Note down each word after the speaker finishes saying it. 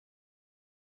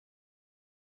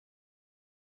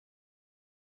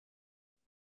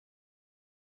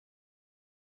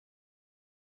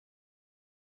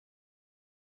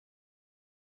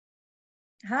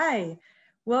Hi,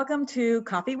 welcome to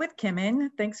Coffee with Kimmin.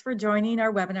 Thanks for joining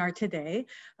our webinar today.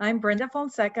 I'm Brenda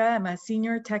Fonseca. I'm a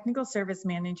Senior Technical Service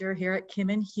Manager here at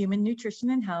Kimmin Human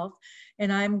Nutrition and Health,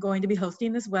 and I'm going to be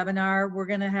hosting this webinar. We're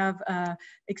going to have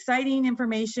exciting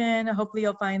information. Hopefully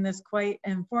you'll find this quite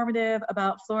informative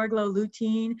about FloraGLO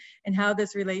Lutein and how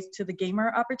this relates to the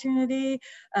gamer opportunity,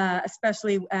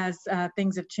 especially as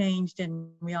things have changed and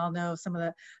we all know some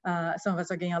of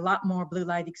us are getting a lot more blue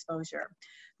light exposure.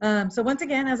 So once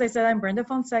again, as I said, I'm Brenda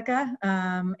Fonseca,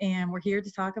 and we're here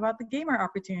to talk about the gamer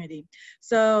opportunity.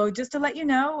 So just to let you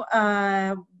know,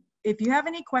 if you have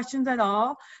any questions at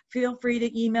all, feel free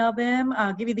to email them.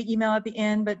 I'll give you the email at the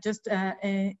end, but just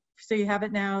so you have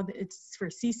it now, it's for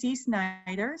CC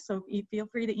Snyder. So feel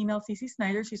free to email CC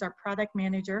Snyder. She's our product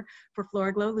manager for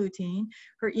FloraGLO Lutein.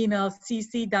 Her email is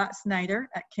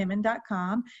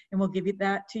cc.snyder@kimmin.com, and we'll give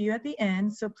that to you at the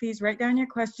end. So please write down your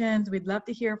questions. We'd love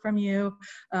to hear from you.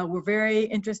 We're very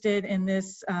interested in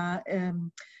this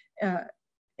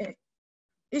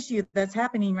issue that's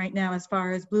happening right now as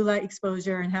far as blue light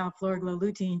exposure and how FloraGLO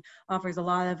Lutein offers a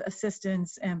lot of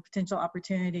assistance and potential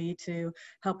opportunity to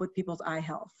help with people's eye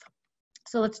health.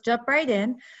 So let's jump right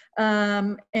in.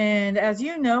 And as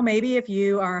you know, maybe if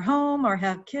you are home or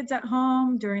have kids at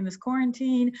home during this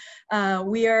quarantine,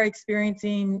 we are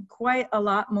experiencing quite a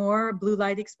lot more blue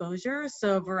light exposure.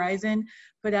 So Verizon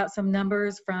put out some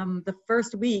numbers from the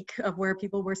first week of where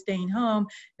people were staying home.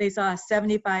 They saw a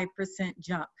 75%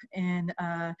 jump in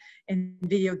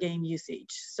video game usage.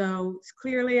 So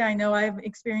clearly, I know I'm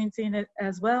experiencing it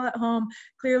as well at home.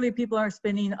 Clearly, people are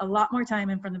spending a lot more time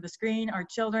in front of the screen. Our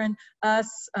children,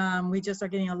 us, we just are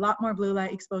getting a lot more blue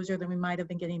light exposure than we might have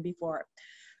been getting before.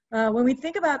 When we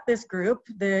think about this group,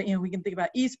 we can think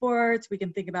about esports, we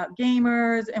can think about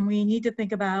gamers, and we need to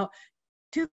think about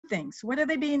two things. What are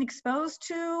they being exposed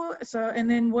to? And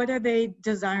then what are they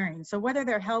desiring? So what are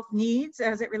their health needs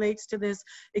as it relates to this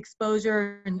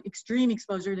exposure and extreme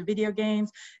exposure to video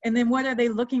games? And then what are they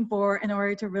looking for in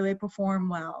order to really perform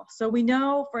well? So we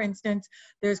know, for instance,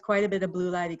 there's quite a bit of blue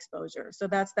light exposure. So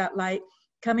that's that light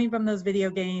coming from those video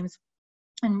games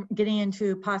and getting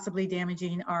into possibly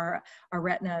damaging our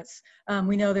retinas.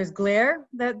 We know there's glare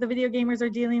that the video gamers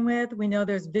are dealing with. We know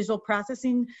there's visual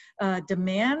processing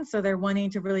demand, so they're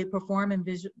wanting to really perform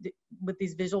with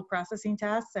these visual processing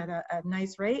tasks at a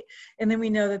nice rate. And then we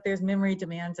know that there's memory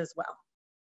demands as well.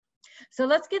 So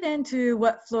let's get into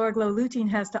what FloraGLO Lutein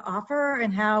has to offer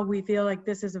and how we feel like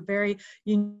this is a very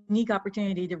unique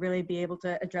opportunity to really be able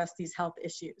to address these health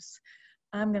issues.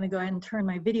 I'm going to go ahead and turn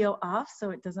my video off so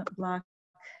it doesn't block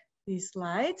these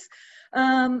slides.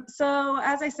 So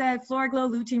as I said,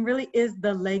 FloraGLO Lutein really is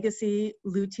the legacy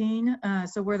lutein.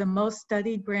 So we're the most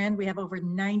studied brand. We have over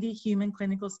 90 human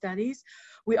clinical studies.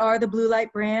 We are the blue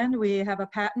light brand. We have a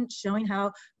patent showing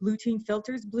how lutein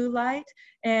filters blue light,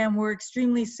 and we're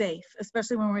extremely safe,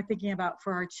 especially when we're thinking about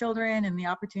for our children and the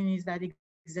opportunities that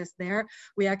exist there.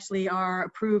 We actually are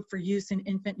approved for use in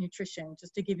infant nutrition,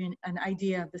 just to give you an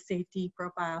idea of the safety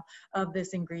profile of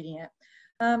this ingredient.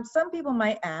 Some people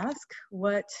might ask,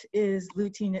 what is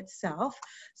lutein itself?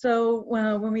 So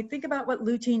when we think about what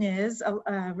lutein is,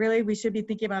 really we should be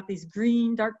thinking about these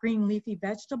green, dark green leafy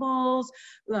vegetables.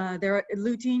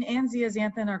 Lutein and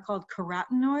zeaxanthin are called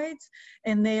carotenoids,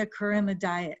 and they occur in the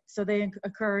diet. So they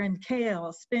occur in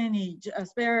kale, spinach,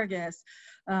 asparagus,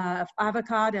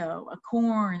 avocado,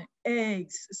 corn,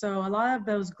 eggs. So a lot of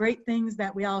those great things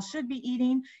that we all should be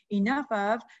eating enough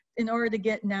of in order to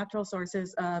get natural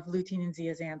sources of lutein and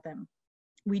zeaxanthin.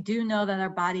 We do know that our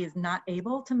body is not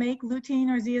able to make lutein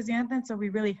or zeaxanthin, so we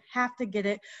really have to get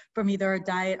it from either a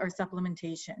diet or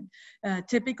supplementation.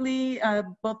 Typically,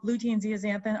 both lutein and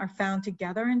zeaxanthin are found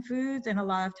together in foods, and a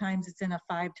lot of times it's in a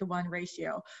 5-to-1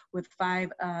 ratio, with 5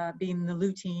 being the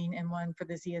lutein and 1 for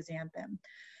the zeaxanthin.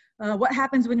 What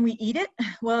happens when we eat it?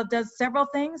 Well, it does several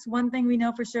things. One thing we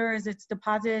know for sure is it's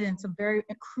deposited in some very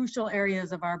crucial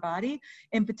areas of our body,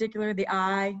 in particular the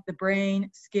eye, the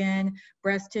brain, skin,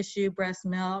 breast tissue, breast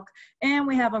milk, and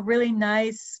we have a really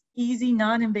nice, easy,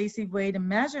 non-invasive way to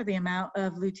measure the amount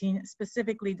of lutein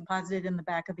specifically deposited in the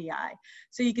back of the eye.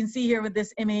 So you can see here with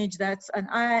this image, that's an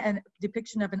eye, a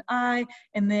depiction of an eye,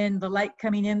 and then the light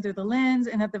coming in through the lens,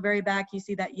 and at the very back you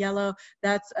see that yellow,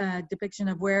 that's a depiction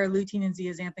of where lutein and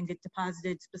zeaxanthin get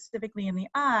deposited specifically in the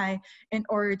eye in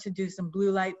order to do some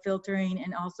blue light filtering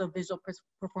and also visual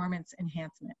performance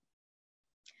enhancement.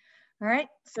 All right,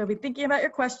 so be thinking about your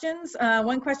questions.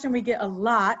 One question we get a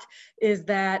lot is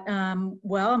that,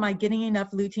 well, am I getting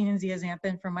enough lutein and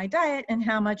zeaxanthin from my diet, and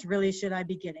how much really should I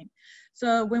be getting?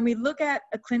 So when we look at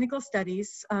clinical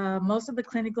studies, most of the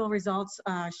clinical results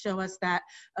show us that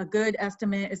a good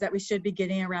estimate is that we should be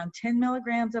getting around 10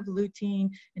 milligrams of lutein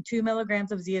and 2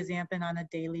 milligrams of zeaxanthin on a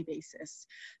daily basis.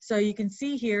 So you can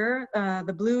see here,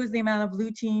 the blue is the amount of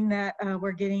lutein that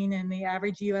we're getting in the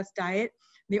average US diet.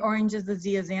 The orange is the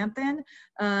zeaxanthin,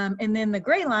 and then the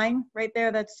gray line right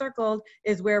there that's circled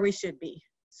is where we should be.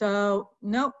 So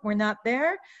nope, we're not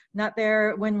there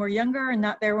when we're younger and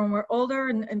not there when we're older,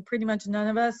 and pretty much none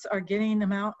of us are getting the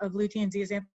amount of lutein and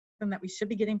zeaxanthin that we should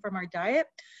be getting from our diet.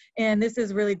 And this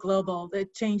is really global.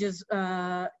 It changes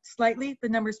slightly. The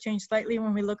numbers change slightly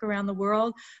when we look around the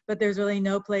world, but there's really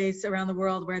no place around the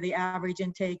world where the average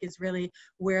intake is really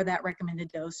where that recommended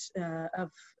dose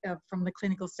from the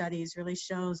clinical studies really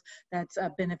shows that's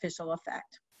a beneficial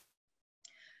effect.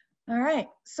 All right,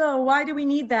 so why do we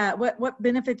need that? What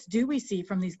benefits do we see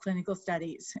from these clinical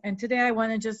studies? And today I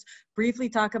want to just briefly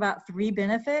talk about 3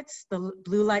 benefits: the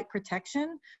blue light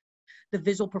protection, the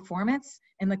visual performance,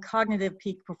 and the cognitive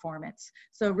peak performance.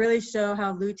 So really show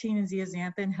how lutein and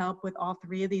zeaxanthin help with all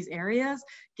 3 of these areas,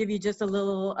 give you just a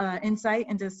little insight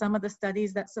into some of the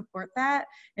studies that support that.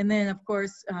 And then of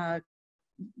course,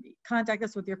 contact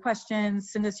us with your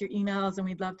questions, send us your emails, and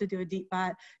we'd love to do a deep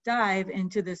dive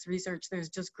into this research. There's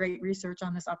just great research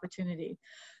on this opportunity.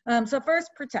 So first,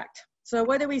 protect. So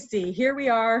what do we see? Here we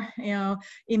are, you know,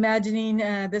 imagining,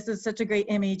 this is such a great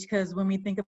image because when we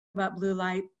think about blue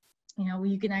light, you know,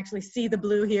 you can actually see the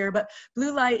blue here, but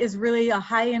blue light is really a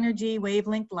high energy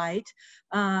wavelength light,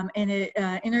 and it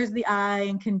enters the eye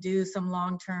and can do some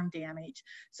long-term damage.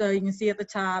 So you can see at the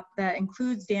top that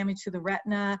includes damage to the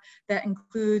retina, that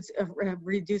includes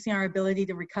reducing our ability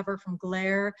to recover from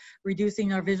glare,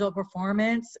 reducing our visual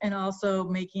performance, and also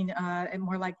making it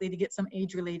more likely to get some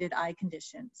age-related eye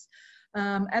conditions.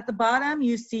 At the bottom,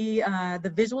 you see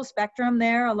the visual spectrum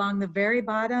there along the very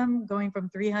bottom, going from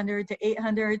 300 to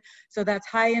 800. So that's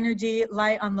high energy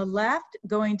light on the left,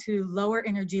 going to lower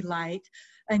energy light.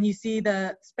 And you see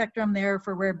the spectrum there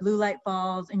for where blue light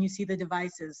falls, and you see the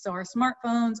devices. So our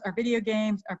smartphones, our video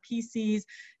games, our PCs,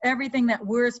 everything that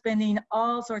we're spending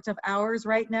all sorts of hours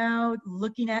right now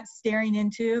looking at, staring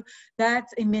into,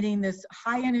 that's emitting this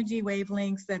high energy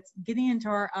wavelengths that's getting into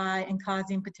our eye and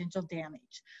causing potential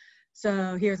damage.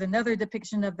 So here's another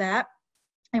depiction of that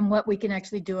and what we can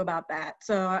actually do about that.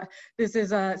 So this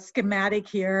is a schematic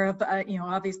here of, you know,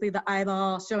 obviously the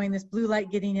eyeball showing this blue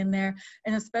light getting in there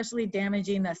and especially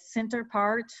damaging the center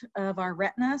part of our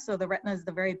retina. So the retina is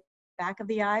the very back of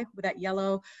the eye with that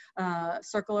yellow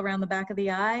circle around the back of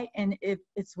the eye, and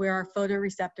it's where our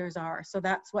photoreceptors are. So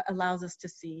that's what allows us to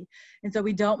see. And so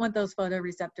we don't want those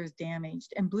photoreceptors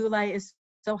damaged. And blue light is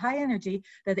so high energy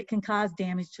that it can cause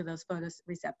damage to those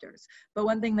photoreceptors. But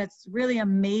one thing that's really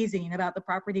amazing about the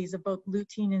properties of both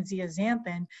lutein and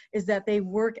zeaxanthin is that they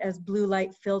work as blue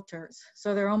light filters.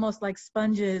 So they're almost like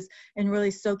sponges and really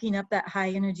soaking up that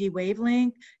high energy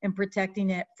wavelength and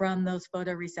protecting it from those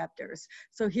photoreceptors.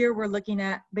 So here we're looking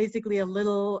at basically a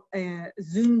little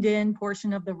zoomed in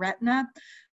portion of the retina.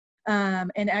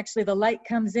 And actually the light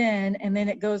comes in and then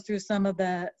it goes through some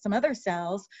other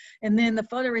cells, and then the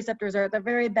photoreceptors are at the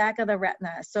very back of the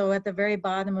retina. So at the very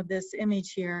bottom of this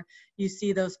image here, you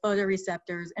see those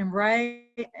photoreceptors, and right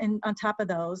on top of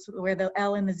those, where the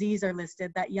L and the Z's are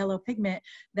listed, that yellow pigment,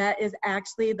 that is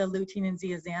actually the lutein and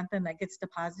zeaxanthin that gets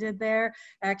deposited there,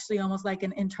 actually almost like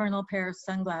an internal pair of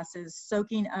sunglasses,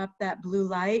 soaking up that blue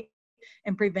light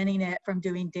and preventing it from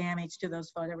doing damage to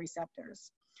those photoreceptors.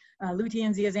 Lutein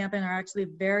and zeaxanthin are actually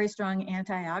very strong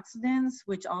antioxidants,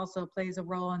 which also plays a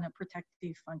role in a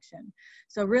protective function.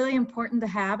 So really important to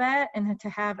have it, and to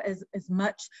have as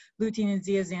much lutein and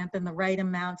zeaxanthin, the right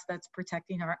amounts that's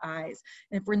protecting our eyes.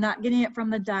 And if we're not getting it from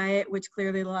the diet, which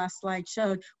clearly the last slide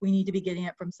showed, we need to be getting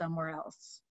it from somewhere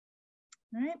else.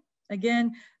 All right,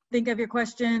 again, think of your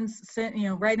questions,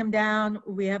 write them down.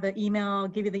 We have an email, I'll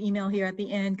give you the email here at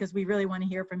the end because we really want to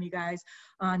hear from you guys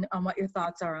on what your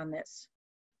thoughts are on this.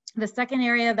 The second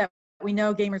area that we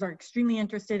know gamers are extremely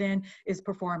interested in is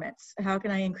performance. How can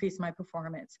I increase my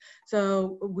performance?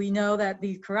 So we know that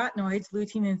these carotenoids,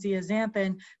 lutein and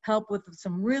zeaxanthin, help with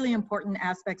some really important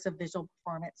aspects of visual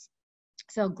performance.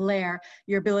 So glare,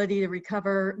 your ability to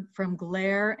recover from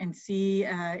glare and see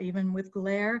even with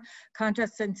glare.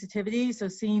 Contrast sensitivity, so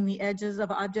seeing the edges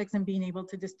of objects and being able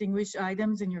to distinguish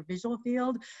items in your visual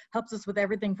field helps us with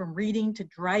everything from reading to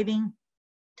driving,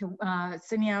 to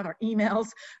sending out our emails,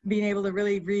 being able to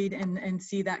really read and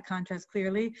see that contrast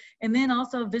clearly. And then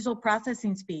also visual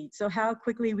processing speed. So how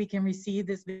quickly we can receive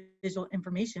this visual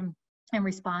information and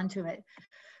respond to it.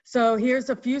 So here's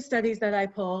a few studies that I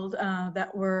pulled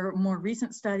that were more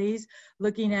recent studies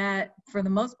looking at, for the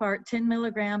most part, 10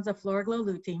 milligrams of FloraGLO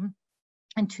Lutein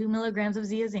and 2 milligrams of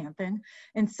zeaxanthin,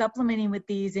 and supplementing with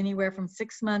these anywhere from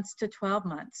 6 months to 12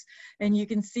 months. And you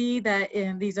can see that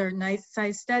these are nice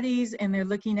size studies, and they're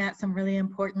looking at some really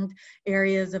important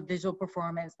areas of visual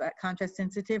performance, that contrast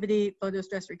sensitivity, photo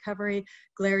stress recovery,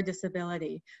 glare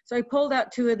disability. So I pulled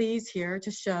out 2 of these here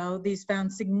to show these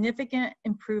found significant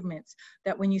improvements,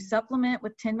 that when you supplement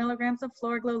with 10 milligrams of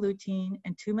FloraGLO Lutein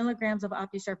and 2 milligrams of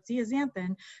OptiSharp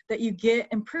zeaxanthin, that you get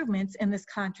improvements in this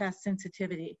contrast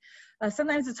sensitivity.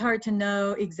 Sometimes it's hard to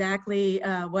know exactly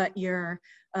what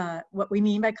we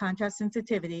mean by contrast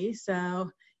sensitivity. So,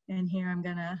 and here I'm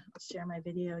gonna share my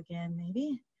video again,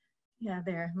 maybe. Yeah,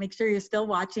 there, make sure you're still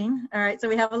watching. All right, so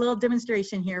we have a little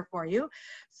demonstration here for you.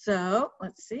 So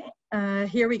let's see,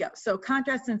 here we go. So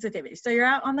contrast sensitivity. So you're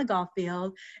out on the golf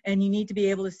field and you need to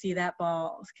be able to see that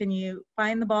ball. Can you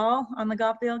find the ball on the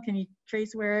golf field? Can you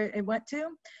trace where it went to?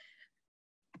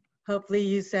 Hopefully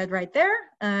you said right there,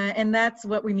 and that's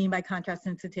what we mean by contrast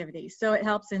sensitivity. So it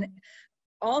helps in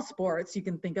all sports you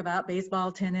can think about,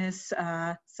 baseball, tennis,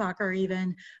 soccer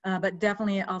even, but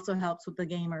definitely it also helps with the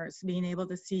gamers, being able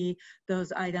to see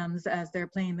those items as they're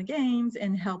playing the games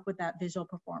and help with that visual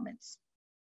performance.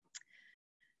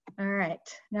 All right,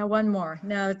 now one more.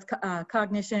 Now it's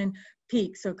cognition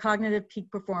peak, so cognitive peak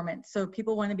performance. So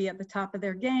people want to be at the top of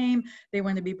their game, they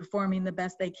want to be performing the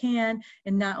best they can,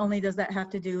 and not only does that have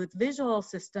to do with visual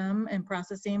system and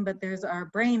processing, but there's our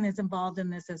brain is involved in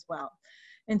this as well.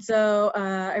 And so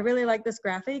I really like this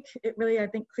graphic. It really, I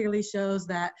think, clearly shows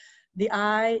that the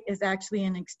eye is actually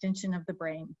an extension of the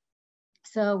brain.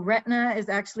 So retina is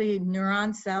actually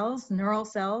neural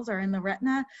cells are in the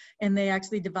retina, and they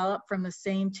actually develop from the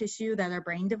same tissue that our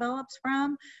brain develops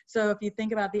from. So if you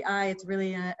think about the eye, it's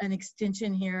really an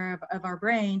extension here of our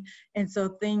brain. And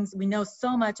so we know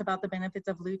so much about the benefits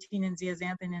of lutein and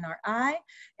zeaxanthin in our eye,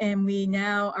 and we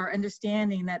now are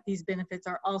understanding that these benefits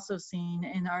are also seen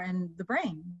in the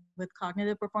brain with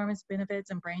cognitive performance benefits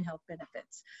and brain health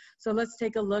benefits. So let's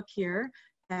take a look here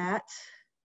at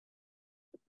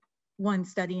one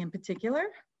study in particular.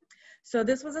 So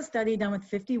this was a study done with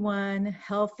 51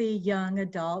 healthy young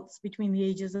adults between the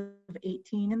ages of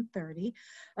 18 and 30.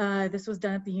 This was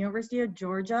done at the University of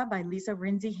Georgia by Lisa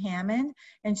Renzi Hammond,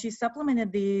 and she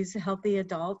supplemented these healthy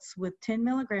adults with 10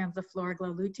 milligrams of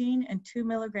FloraGLO Lutein and 2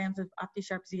 milligrams of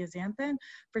OptiSharp zeaxanthin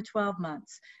for 12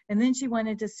 months. And then she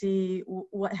wanted to see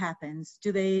what happens.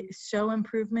 Do they show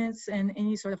improvements in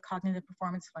any sort of cognitive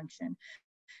performance function?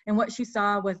 And what she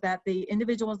saw was that the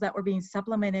individuals that were being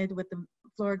supplemented with the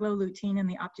FloraGLO Lutein and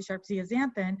the OptiSharp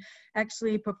zeaxanthin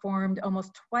actually performed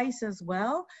almost twice as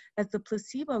well as the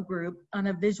placebo group on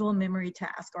a visual memory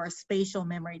task or a spatial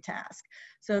memory task.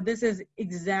 So this is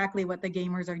exactly what the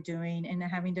gamers are doing and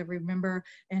having to remember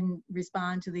and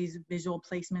respond to these visual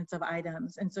placements of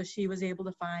items. And so she was able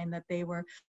to find that they were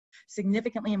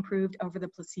significantly improved over the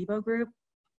placebo group.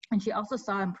 And she also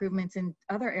saw improvements in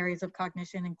other areas of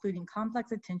cognition, including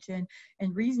complex attention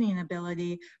and reasoning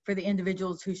ability for the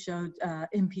individuals who showed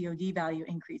MPOD value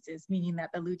increases, meaning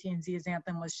that the lutein and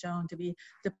zeaxanthin was shown to be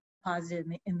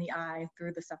deposited in the eye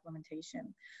through the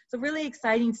supplementation. So really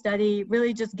exciting study,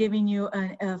 really just giving you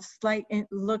a slight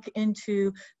look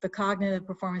into the cognitive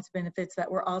performance benefits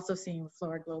that we're also seeing with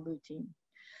FloraGLO Lutein.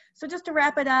 So just to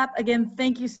wrap it up, again,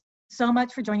 thank you so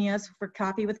much for joining us for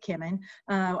Coffee with Kimmin.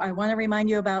 I want to remind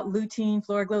you about lutein,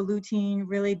 FloraGLO Lutein,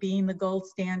 really being the gold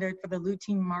standard for the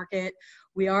lutein market.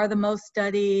 We are the most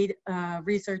studied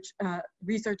research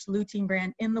lutein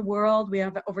brand in the world. We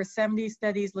have over 70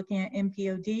 studies looking at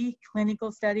MPOD,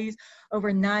 clinical studies,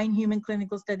 over 9 human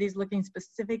clinical studies looking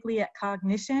specifically at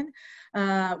cognition.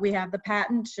 We have the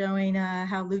patent showing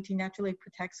how lutein naturally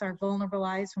protects our vulnerable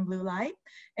eyes from blue light.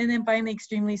 And then finally,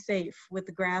 extremely safe with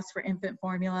the GRAS for infant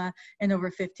formula and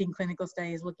over 15 clinical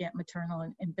studies looking at maternal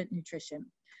and infant nutrition.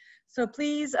 So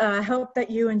please, I hope that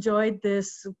you enjoyed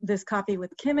this Coffee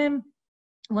with Kimmin.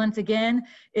 Once again,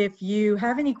 if you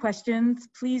have any questions,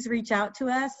 please reach out to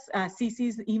us.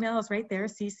 CC's email is right there,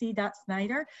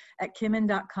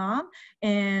 cc.snyder@kimmin.com,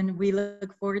 and we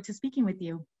look forward to speaking with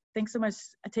you. Thanks so much.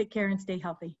 Take care and stay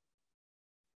healthy.